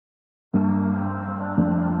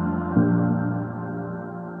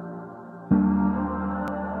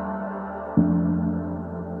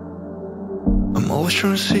always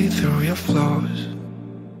trying to see through your flaws,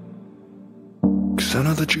 'cause I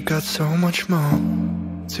know that you got so much more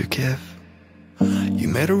to give. You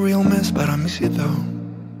made a real mess, but I miss you though,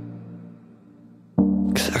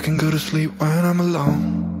 'cause I can go to sleep when I'm alone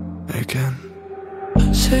again.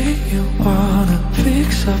 Say you wanna fix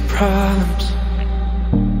our problems.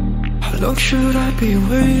 How long should I be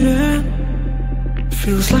waiting?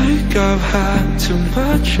 Feels like I've had too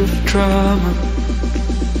much of drama,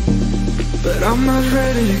 but I'm not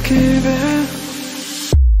ready to give in.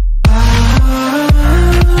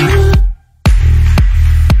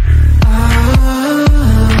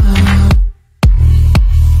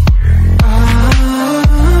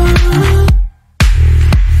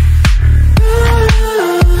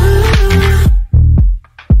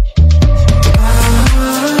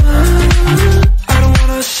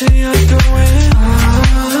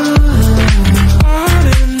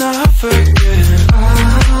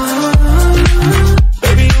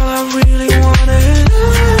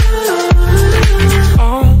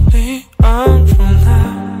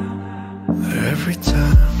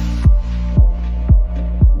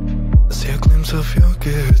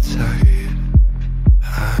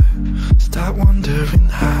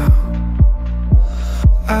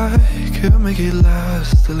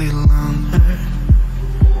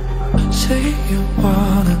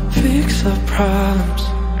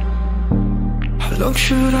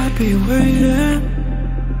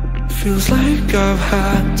 Feels like I've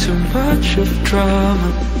had too much of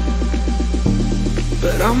drama,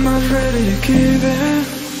 but I'm not ready to give in.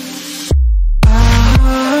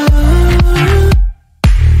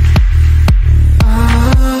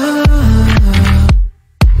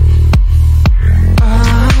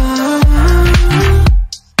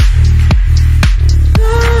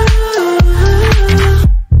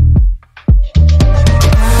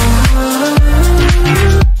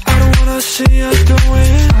 I don't wanna see us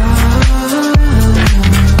going.